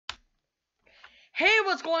Hey,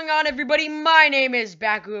 what's going on, everybody? My name is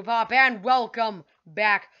Backupop, and welcome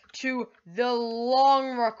back to the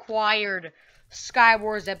long-required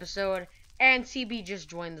Skywars episode. And CB just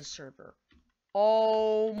joined the server.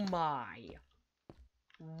 Oh my.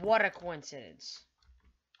 What a coincidence.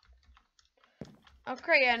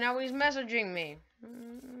 Okay, yeah, now he's messaging me.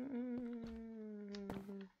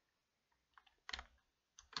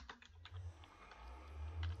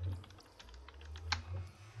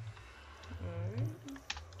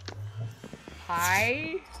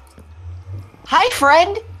 Hi? Hi,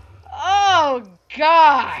 friend. Oh,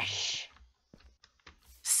 gosh.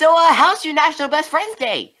 So, how's your National Best Friends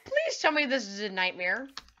Day? Please tell me this is a nightmare.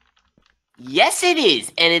 Yes, it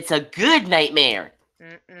is, and it's a good nightmare.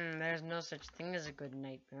 There's no such thing as a good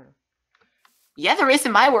nightmare. Yeah, there is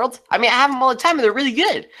in my world. I mean, I have them all the time, and they're really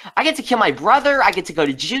good. I get to kill my brother, I get to go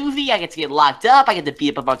to juvie, I get to get locked up, I get to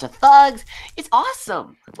beat up a bunch of thugs. It's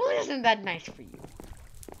awesome. Well, isn't that nice for you?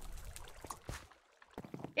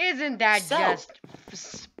 Isn't that just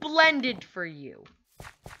splendid for you?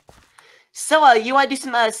 So, you want to do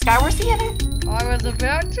some Skywars together? I was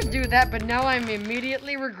about to do that, but now I'm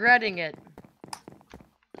immediately regretting it.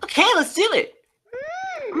 Okay, let's do it.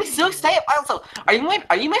 I'm so excited. Also, are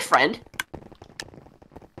you my friend?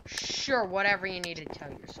 Sure, whatever you need to tell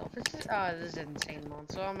yourself. This is insane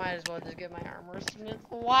mode, so I might as well just get my armor.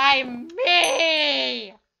 Why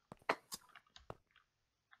me?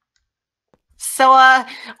 So, am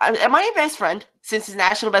I your best friend since it's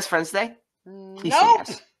National Best Friends Day? Nope.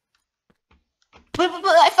 Yes. But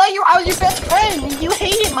I thought I was your best friend, and you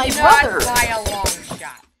hated my brother. Not by a long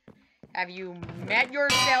shot. Have you met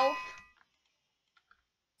yourself?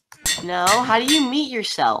 No, how do you meet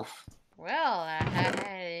yourself? Well,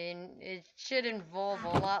 it should involve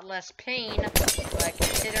a lot less pain, but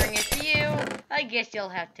considering it's you, I guess you'll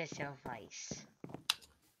have to suffice.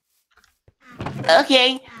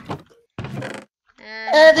 Okay.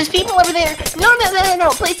 There's people over there. No,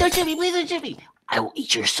 please don't shoot me, I will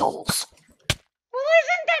eat your souls. Well,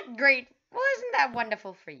 isn't that great? Well, isn't that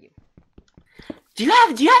wonderful for you? Do you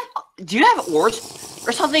have ores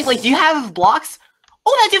or something? Like, do you have blocks?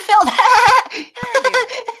 Oh, that you failed.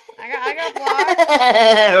 I got blocks.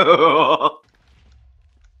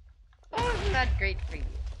 Oh, isn't that great for you?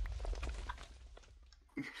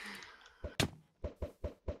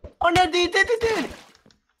 Oh no, dude.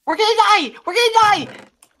 We're gonna die.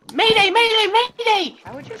 Mayday.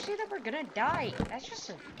 How would you say that we're gonna die? That's just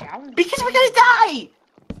a downer. Because we're gonna die.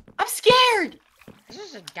 I'm scared. This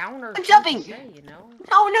is a downer. I'm jumping. Say, you know?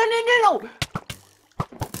 No.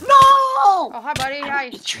 No! Oh, hi, buddy. Hi.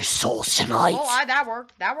 Eat your souls tonight. Oh, that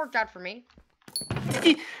worked. That worked out for me.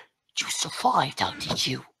 You survived, how did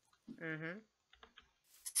you? Mm-hmm.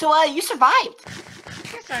 So, you survived.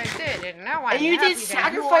 Yes, I did, and now I'm And you happy did that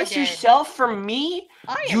sacrifice you are dead. yourself for me?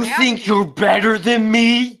 You happy. think you're better than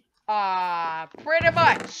me? Pretty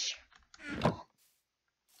much.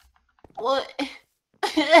 What?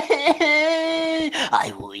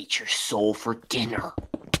 I will eat your soul for dinner.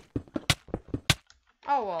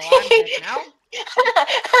 Oh, well, I'm dead now.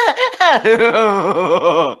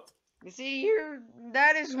 You see,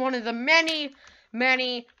 that is one of the many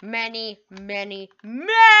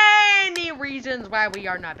reasons why we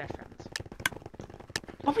are not best friends.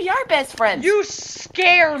 But we are best friends. You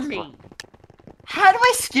scare me. How do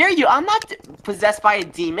I scare you? I'm not possessed by a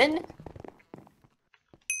demon.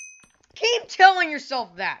 Keep telling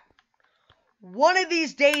yourself that. One of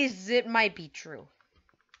these days, it might be true.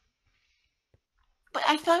 But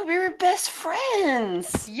I thought we were best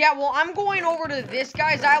friends. Yeah, well, I'm going over to this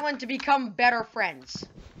guy's island to become better friends.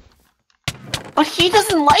 But he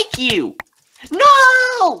doesn't like you.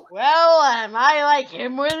 No! Well, I like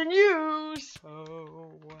him more than you,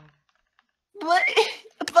 so... But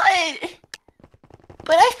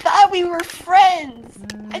I thought we were friends.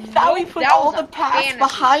 I thought we put all the past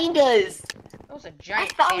behind us. That was a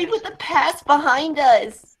giant I thought we put the past behind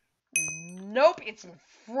us. Nope, it's in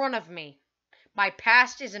front of me. My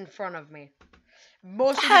past is in front of me.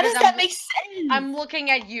 How does that make sense? I'm looking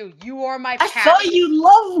at you. You are my past. I thought you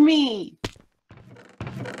loved me.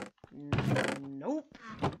 Nope.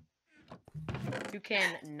 You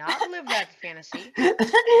can not live that fantasy.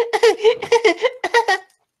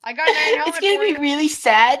 I got 9 helmet. It's gonna be really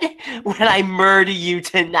sad when I murder you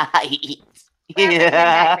tonight.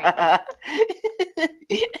 Yeah.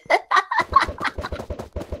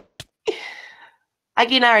 I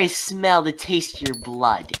can already smell the taste of your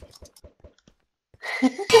blood.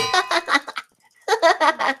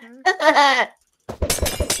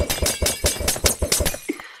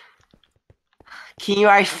 Can you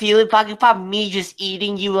already feel it, Backupop? Me just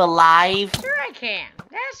eating you alive? Sure I can.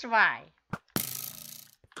 That's why.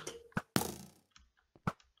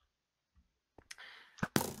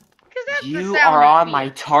 Because that's the You sound are of on fear. my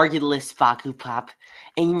target list, Backupop.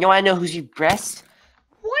 And you know I know who's your best?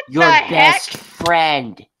 What Your the best heck?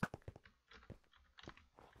 friend.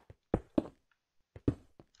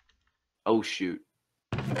 Oh, shoot.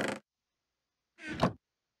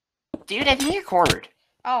 Dude, I think you're cornered.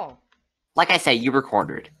 Oh. Like I said, you were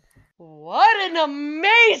cornered. What an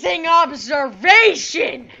amazing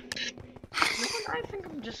observation! You know what? I think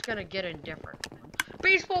I'm just gonna get a different one.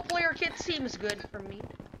 Baseball player kit seems good for me.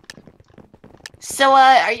 So,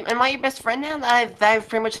 am I your best friend now? I've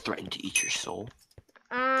pretty much threatened to eat your soul.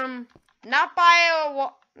 Not by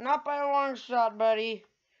a long shot, buddy.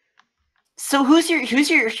 So who's your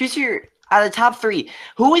out of the top 3?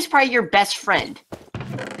 Who is probably your best friend?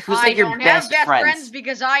 Who's I like your don't have best best friends friends?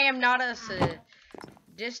 because I am not a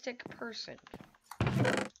sadistic person.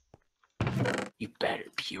 You better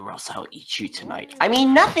be, or else I'll eat you tonight. I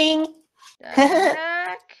mean, nothing. The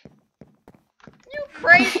heck? You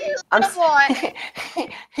crazy I'm what?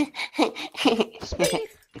 Speed.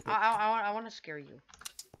 I want to scare you.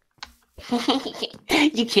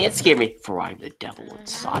 You can't scare me, for I'm the devil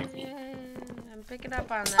inside me. I'm picking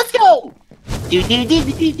up on that. Let's go!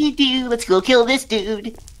 Let's go kill this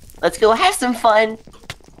dude. Let's go have some fun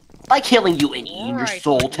by killing you and eating your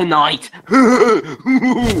soul tonight.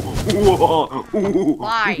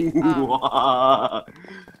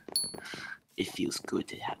 It feels good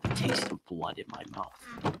to have the taste of blood in my mouth.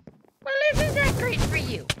 Well, isn't that great for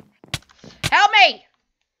you? Help me!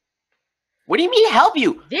 What do you mean help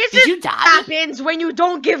you? Did you die? Happens when you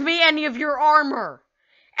don't give me any of your armor.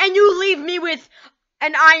 And you leave me with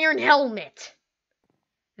an iron helmet.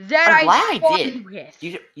 That I'm glad I fought did. With.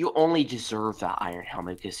 You only deserve that iron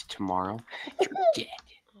helmet because tomorrow you're dead.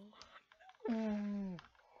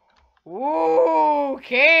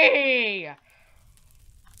 Okay.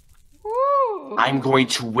 Ooh. I'm going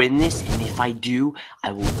to win this, and if I do,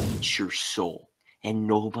 I will eat your soul, and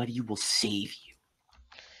nobody will save you.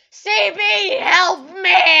 Save me! Help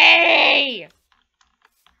me!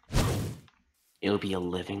 It'll be a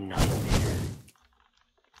living nightmare.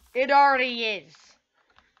 It already is.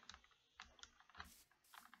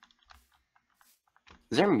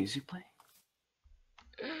 Is there music playing?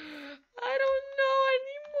 I don't know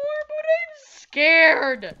anymore, but I'm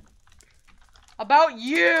scared. About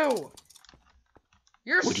you.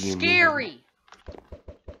 You're What do you scary. mean?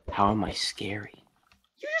 How am I scary?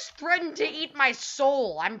 You just threatened to eat my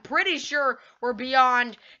soul. I'm pretty sure we're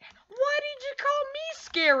beyond. Why did you call me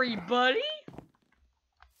scary, buddy?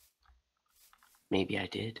 Maybe I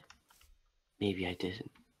did. Maybe I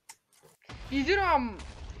didn't. You do know I'm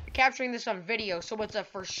capturing this on video, so it's a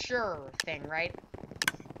for sure thing, right?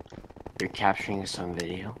 You're capturing this on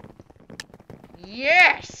video?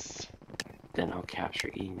 Yes! Then I'll capture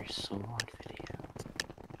eating your soul on video.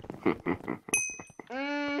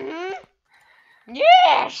 Mm-hmm.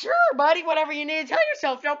 Yeah, sure, buddy. Whatever you need to tell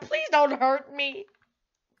yourself. No, please don't hurt me.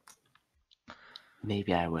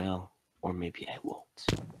 Maybe I will, or maybe I won't.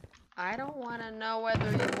 I don't want to know what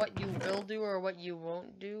you will do or what you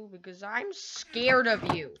won't do, because I'm scared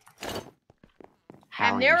of you.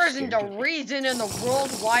 How And there isn't a reason in the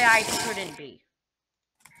world why I shouldn't be.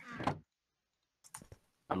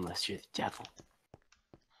 Unless you're the devil.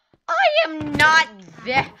 I am not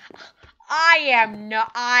that.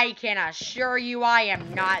 I can assure you I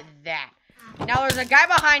am not that. Now there's a guy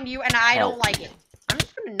behind you and I don't like it. I'm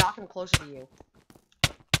just gonna knock him closer to you.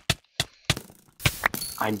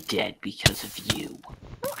 I'm dead because of you.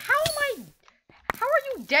 How are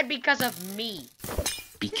you dead because of me?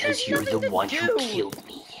 Because you're the one who killed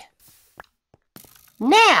me.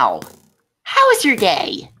 Now, how was your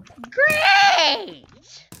day? Great!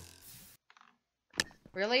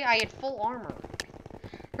 Really? I had full armor.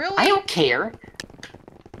 Really? I don't care.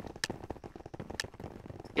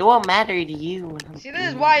 It won't matter to you when I'm See, this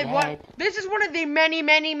is why dead. this is one of the many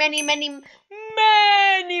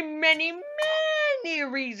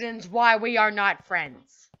reasons why we are not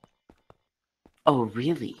friends. Oh,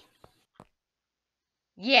 really?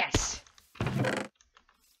 Yes.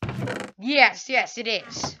 Yes, it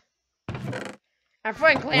is. And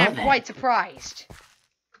frankly, I'm quite surprised.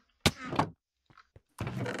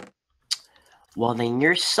 Well, then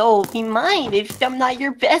your soul will be mine if I'm not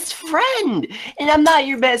your best friend. And I'm not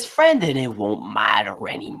your best friend, then it won't matter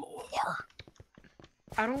anymore.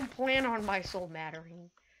 I don't plan on my soul mattering.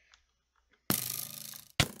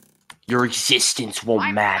 Your existence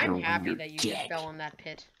won't matter when you're dead. I'm happy that you just fell in that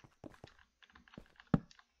pit.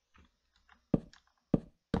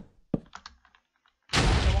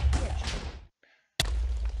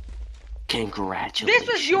 Congratulations.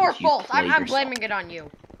 This was your fault. I'm blaming it on you.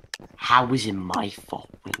 How is it my fault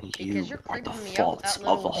when Because you you're are the creeping me out with fault that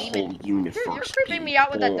of little a demon. whole universe You're creeping being me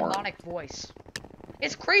out with that born? demonic voice.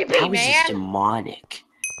 It's creepy, How is this man. demonic?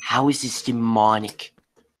 How is this demonic? Can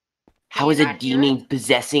How you is a not hear it? demon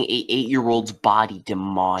possessing a 8-year-old's body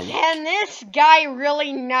demonic? Can this guy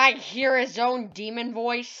really not hear his own demon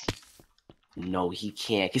voice? No, he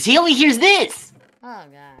can't, because he only hears this! Oh,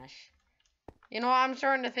 gosh. You know, I'm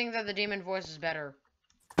starting to think that the demon voice is better.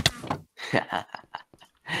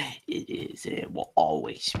 It is, and it will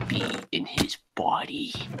always be in his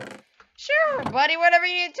body. Sure, buddy, whatever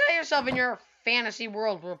you need to tell yourself in your fantasy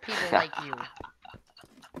world where people like you.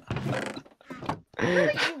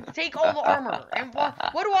 Really, you take all the armor, and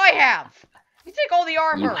what do I have? You take all the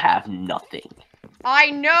armor. You have nothing.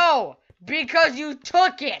 I know, because you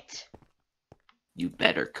took it. You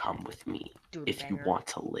better come with me if you want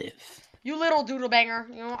to live. You little doodle banger.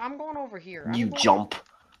 You know, I'm going over here. You jump.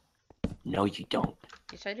 No, you don't.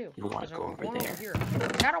 Yes, I do. You want to go over there. Over here.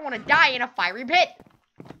 I don't want to die in a fiery pit.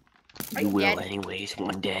 You will anyways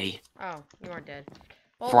one day. Oh, you aren't dead.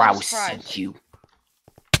 Well, for I will send you.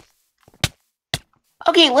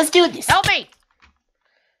 Okay, let's do this. Help me!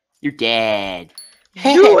 You're dead.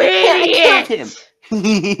 You idiot!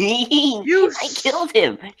 I killed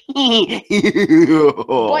him. I killed him.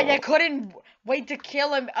 But I couldn't wait to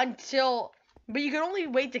kill him until... But you could only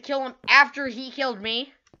wait to kill him after he killed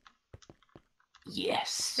me.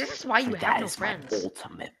 Yes. This is why you have no friends. My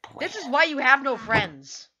ultimate plan. This is why you have no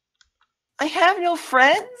friends. I have no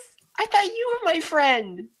friends? I thought you were my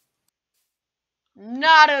friend.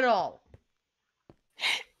 Not at all.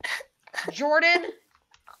 Jordan?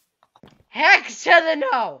 Heck to the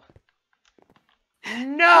no.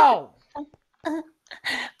 No.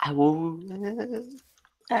 I will...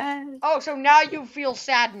 Oh, so now you feel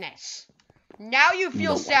sadness. Now you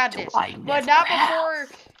feel sadness. But not before...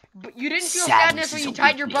 But you didn't feel sadness when you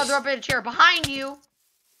tied your brother up in a chair behind you.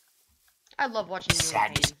 I love watching you in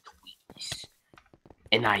pain. Weakness.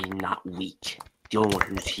 And I am not weak. The only one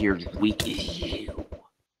who's here weak is you.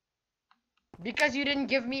 Because you didn't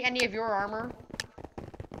give me any of your armor?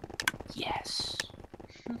 Yes.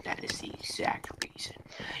 That is the exact reason.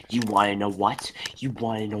 You wanna know what? You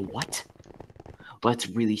wanna know what? Let's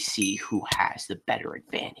really see who has the better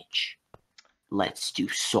advantage. Let's do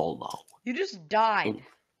solo. You just died.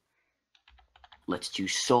 Let's do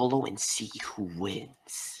solo and see who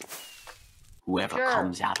wins. Whoever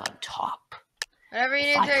comes out on top. Whatever you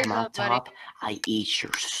if need to I come out top, I eat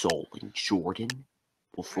your soul, and Jordan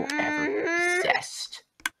will forever be possessed.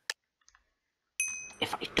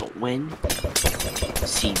 If I don't win,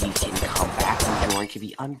 CV can come back and Jordan can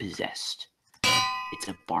be unpossessed. It's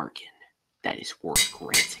a bargain that is worth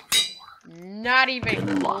granting for. Not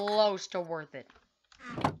even close to worth it.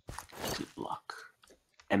 Good luck.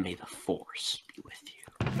 And may the Force be with you.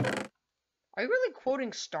 Are you really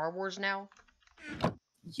quoting Star Wars now?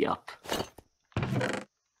 Yup.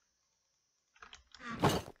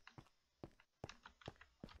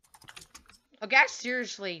 Okay, I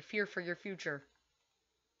seriously fear for your future.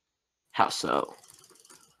 How so?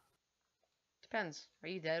 Depends. Are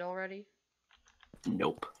you dead already?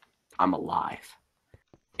 Nope. I'm alive.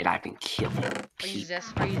 And I've been killing people. Are you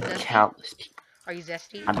zesty? Countless people. Are you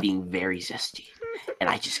zesty? I'm being very zesty. And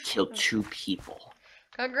I just killed 2 people.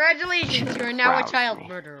 Congratulations, you are now a child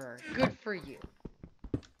murderer. Good for you.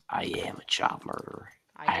 I am a child murderer.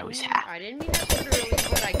 I always have. I didn't mean that literally,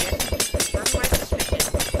 but I guess you just confirmed my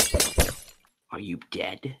suspicion. Are you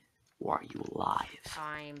dead? Or are you alive?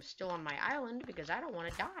 I'm still on my island because I don't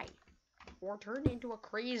want to die. Or turn into a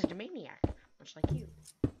crazed maniac, much like you.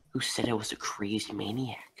 Who said I was a crazy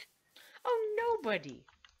maniac? Oh, nobody.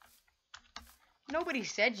 Nobody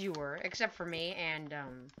said you were, except for me and a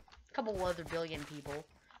couple other billion people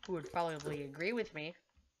who would probably agree with me.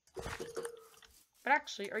 But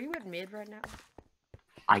actually, are you at mid right now?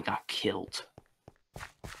 I got killed.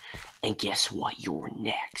 And guess what? You're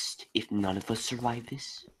next. If none of us survive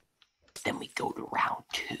this, then we go to round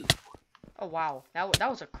 2. Oh, wow. That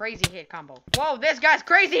was a crazy hit combo. Whoa, this guy's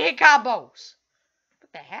crazy hit combos!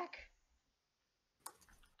 What the heck?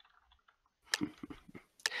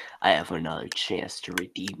 I have another chance to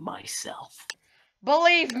redeem myself.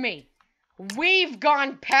 Believe me, we've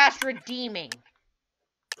gone past redeeming.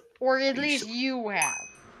 Or at least you have.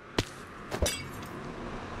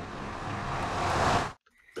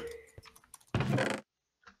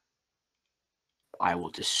 I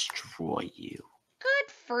will destroy you.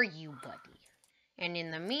 Good for you, buddy. And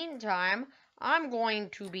in the meantime, I'm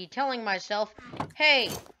going to be telling myself,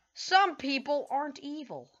 hey, some people aren't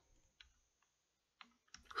evil.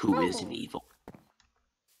 Who isn't evil?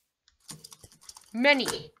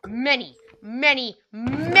 Many, many many,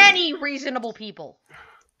 many reasonable people.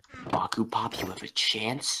 Backupop, you have a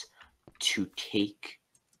chance to take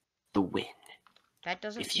the win. That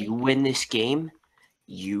doesn't If you win this game,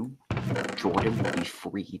 Jordan, will be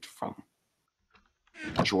freed from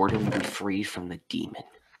the demon.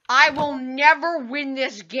 I will never win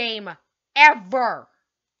this game. Ever.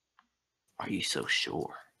 Are you so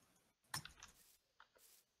sure?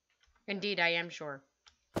 Indeed, I am sure.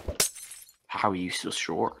 How are you so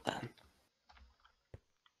sure, then?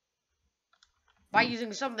 By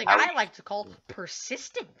using something I like to call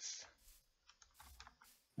persistence.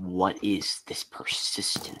 What is this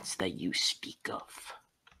persistence that you speak of?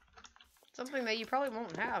 Something that you probably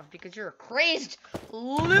won't have because you're a crazed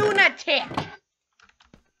lunatic.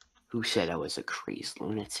 Who said I was a crazed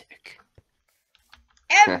lunatic?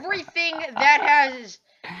 Everything that has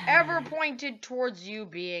ever pointed towards you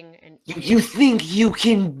being an You think you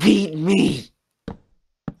can beat me?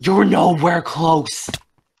 You're nowhere close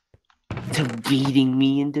to beating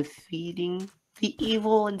me and defeating the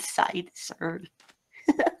evil inside this earth.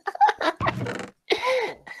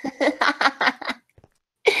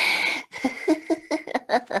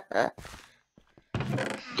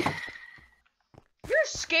 You're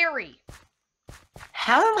scary.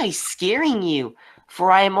 How am I scaring you?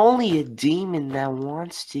 For I am only a demon that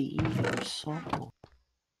wants to eat your soul.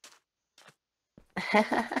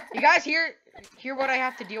 You guys hear what I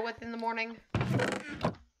have to deal with in the morning?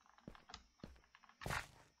 But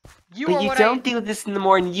you don't deal with this in the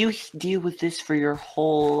morning. You deal with this for your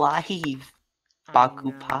whole life,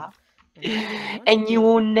 Backupop. And you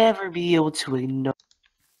will never be able to ignore.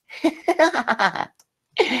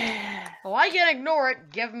 Well, I can ignore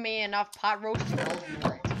it. Give me enough pot roast and I'll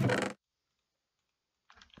ignore it.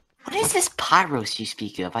 What is this pot roast you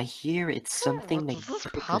speak of? I hear it's something that you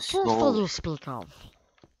speak of?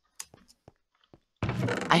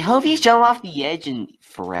 I hope you jump off the edge and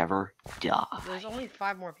forever die. There's only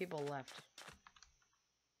 5 more people left.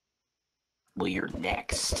 Well, you're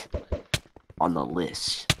next on the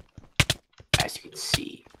list, as you can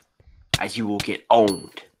see, as you will get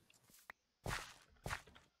owned.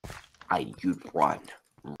 You'd run.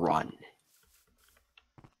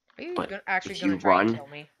 Are you actually if gonna you try run, and kill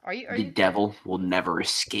me? Are the you devil will never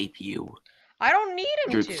escape you. I don't need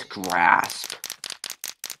him Through to. its grasp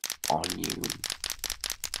on you.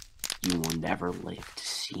 You will never live to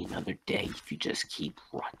see another day if you just keep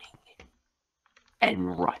running.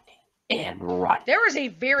 And running. And running. There is a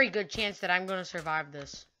very good chance that I'm gonna survive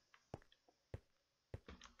this.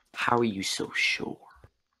 How are you so sure?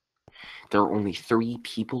 There are only 3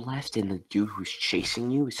 people left, and the dude who's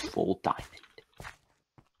chasing you is full diamond.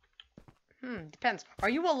 Depends. Are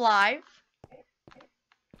you alive?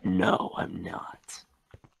 No, I'm not.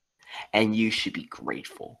 And you should be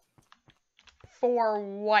grateful. For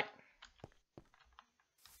what?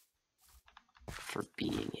 For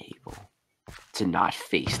being able to not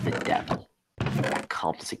face the devil that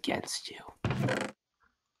comes against you.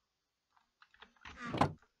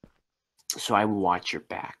 So I will watch your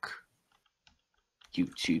back.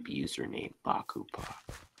 YouTube username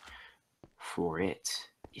Backupop. For it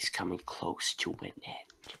is coming close to an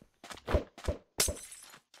end.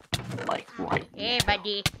 Like right now. Hey,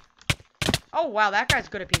 buddy. Oh, wow, that guy's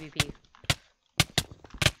good at PvP.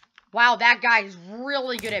 Wow, that guy is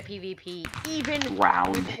really good at PvP, even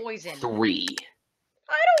Round with poison. 3.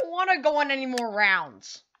 I don't want to go on any more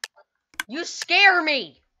rounds. You scare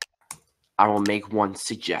me. I will make one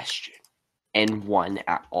suggestion and one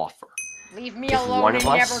at offer. Leave me If alone one and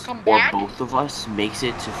of never us come or back. both of us makes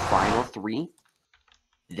it to final 3,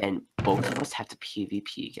 then both of us have to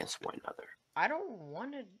PvP against one another. I don't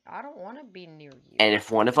want to be near you. And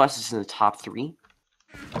if one of us is in the top 3,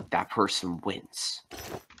 that person wins.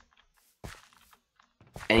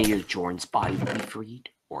 And either Jordan's body will be freed,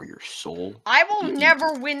 or your soul. I will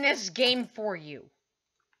never win this game for you.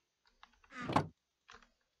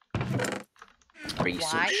 Are you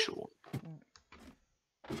so sure?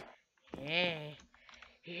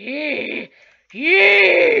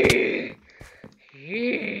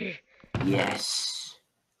 Yes.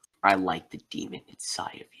 I like the demon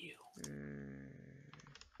inside of you.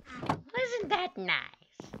 Isn't that nice?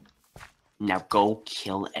 Now go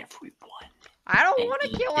kill everyone. I don't want to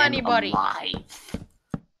kill anybody. Alive.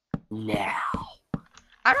 Now.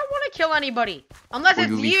 I don't want to kill anybody. Unless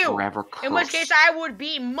it's you. Forever cursed. In which case I would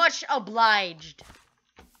be much obliged.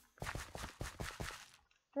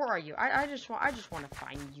 Where are you? I just want to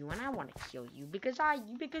find you and I want to kill you because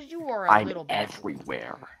you are a little bit. I'm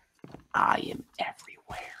everywhere. I am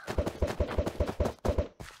everywhere.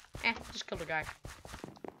 Just kill the guy.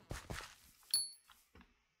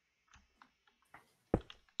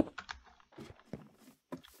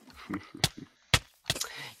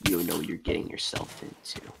 You know what you're getting yourself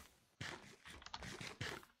into.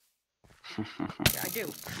 Yeah, I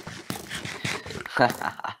do.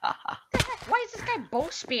 Why is this guy bow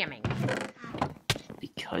spamming?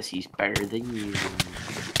 Because he's better than you.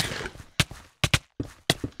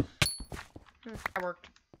 That worked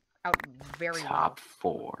out very well. Top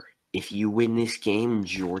 4. If you win this game,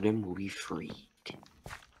 Jordan will be freed.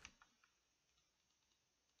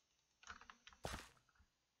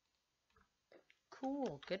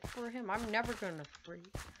 Cool, good for him. I'm never gonna free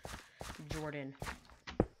Jordan.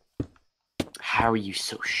 How are you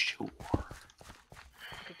so sure?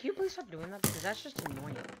 Okay, can you please stop doing that? Because that's just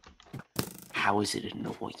annoying. How is it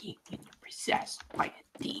annoying when you're possessed by a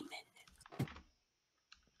demon?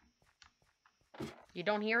 You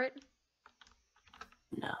don't hear it?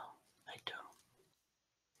 No, I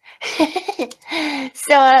don't.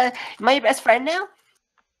 So, am I your best friend now?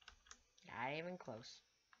 Not even close.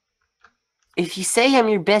 If you say I'm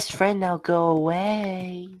your best friend, I'll go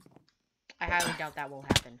away. I highly doubt that will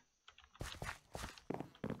happen.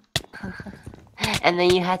 And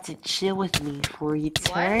then you had to chill with me for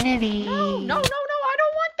eternity. No, I don't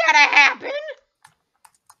want that to happen!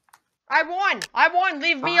 I won!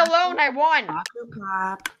 Leave me alone, I won!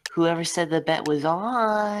 Backupop. Whoever said the bet was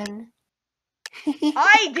on.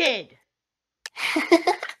 I did!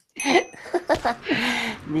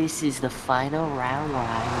 This is the final round where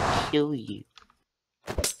I will kill you.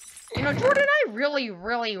 You know, Jordan, I really,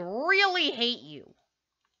 really, really hate you.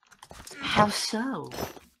 How so?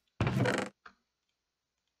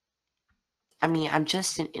 I mean, I'm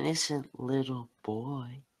just an innocent little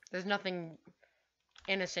boy. There's nothing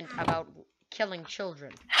innocent about killing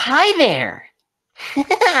children. Hi there! Leave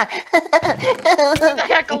the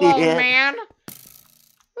heck alone, Yeah. man!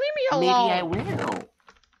 Leave me alone! Maybe I will.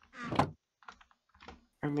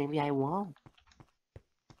 Or maybe I won't.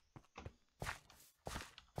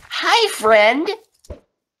 Hi, friend!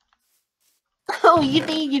 Oh, you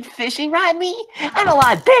think you can fishing rod me? I'm a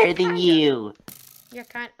lot better than you! Yeah,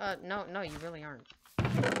 no, you really aren't.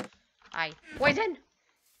 Poison!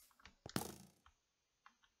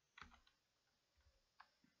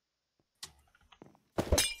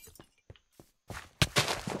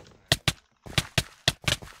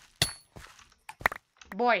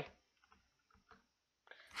 Boy.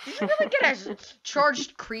 Did you really get a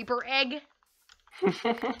charged creeper egg?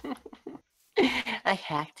 I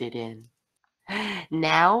hacked it in.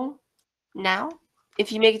 Now,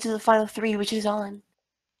 if you make it to the final 3, which is on,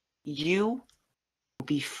 you will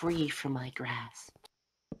be free from my grasp.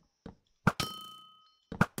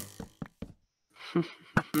 I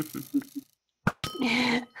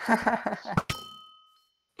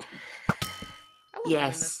love doing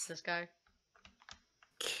Yes. this guy.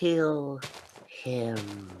 Kill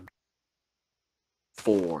him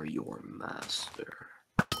for your master.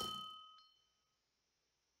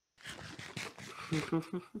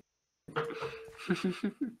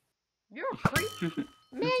 You're a creep.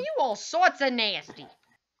 Man, you all sorts of nasty.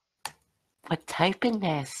 What type of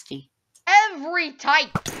nasty? Every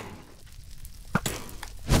type.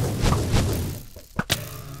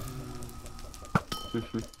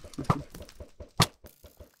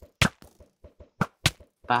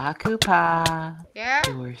 Bakupa, Yeah?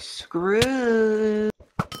 you're screwed.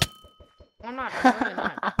 I'm not. I'm really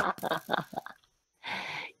not.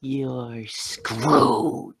 You're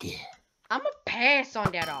screwed. I'm gonna pass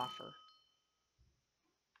on that offer.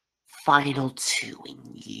 Final 2 and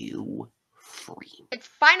you free. It's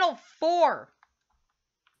final 4.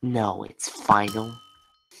 No, it's final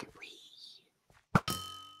 3.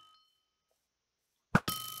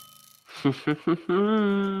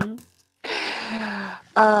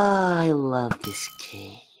 I love this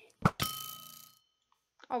game.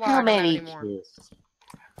 Oh wow, How I don't have many any more. kills?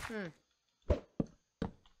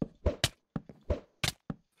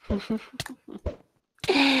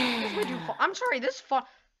 I'm sorry, this fun.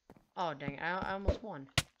 Oh dang it, I almost won.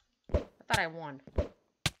 I thought I won.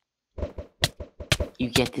 You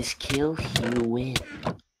get this kill, you win.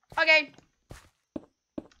 Okay.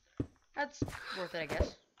 That's worth it, I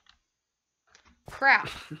guess. Crap.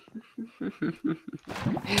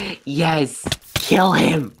 Yes, kill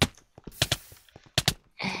him.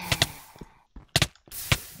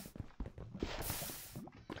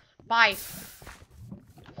 Bye.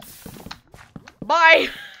 Bye.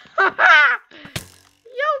 Yo,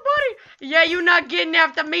 buddy. Yeah, you not getting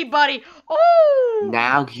after me, buddy. Oh.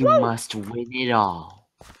 Now you must win it all.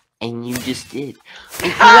 And you just did.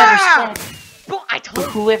 And whoever said... Well, I told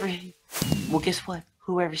you. Whoever... Well, guess what?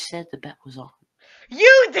 Whoever said the bet was on.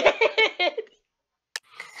 You did.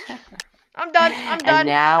 I'm done. I'm done. And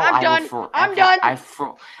now I'm done. Will forever, I'm done. I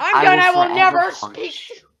I'm done. I will forever never punish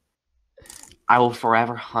speak. you. I will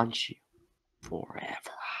forever hunt you.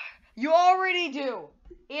 Forever. You already do.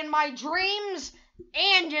 In my dreams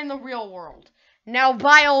and in the real world. Now,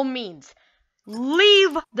 by all means,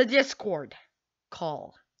 leave the Discord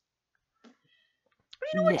call. You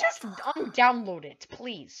know what? Just Never. undownload it,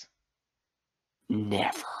 please.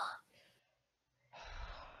 Never.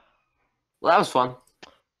 Well, that was fun.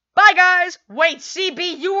 Bye, guys. Wait,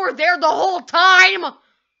 CB, you were there the whole time?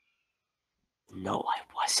 No, I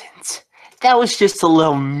wasn't. That was just a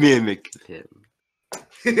little mimic of him.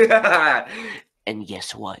 And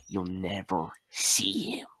guess what? You'll never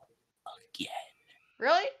see him again.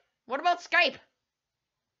 Really? What about Skype?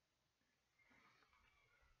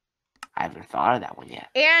 I haven't thought of that one yet.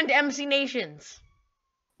 And MC Nations.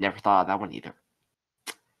 Never thought of that one either.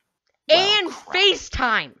 And Well, crap.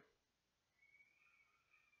 FaceTime.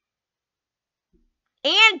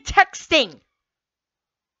 And texting.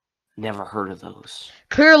 Never heard of those.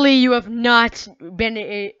 Clearly, you have not been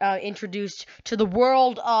introduced to the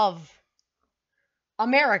world of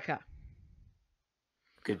America.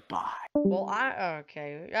 Goodbye. Well,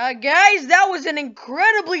 okay. Guys, that was an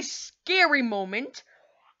incredibly scary moment.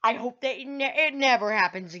 I hope that it never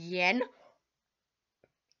happens again.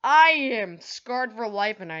 I am scarred for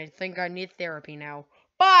life, and I think I need therapy now.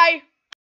 Bye!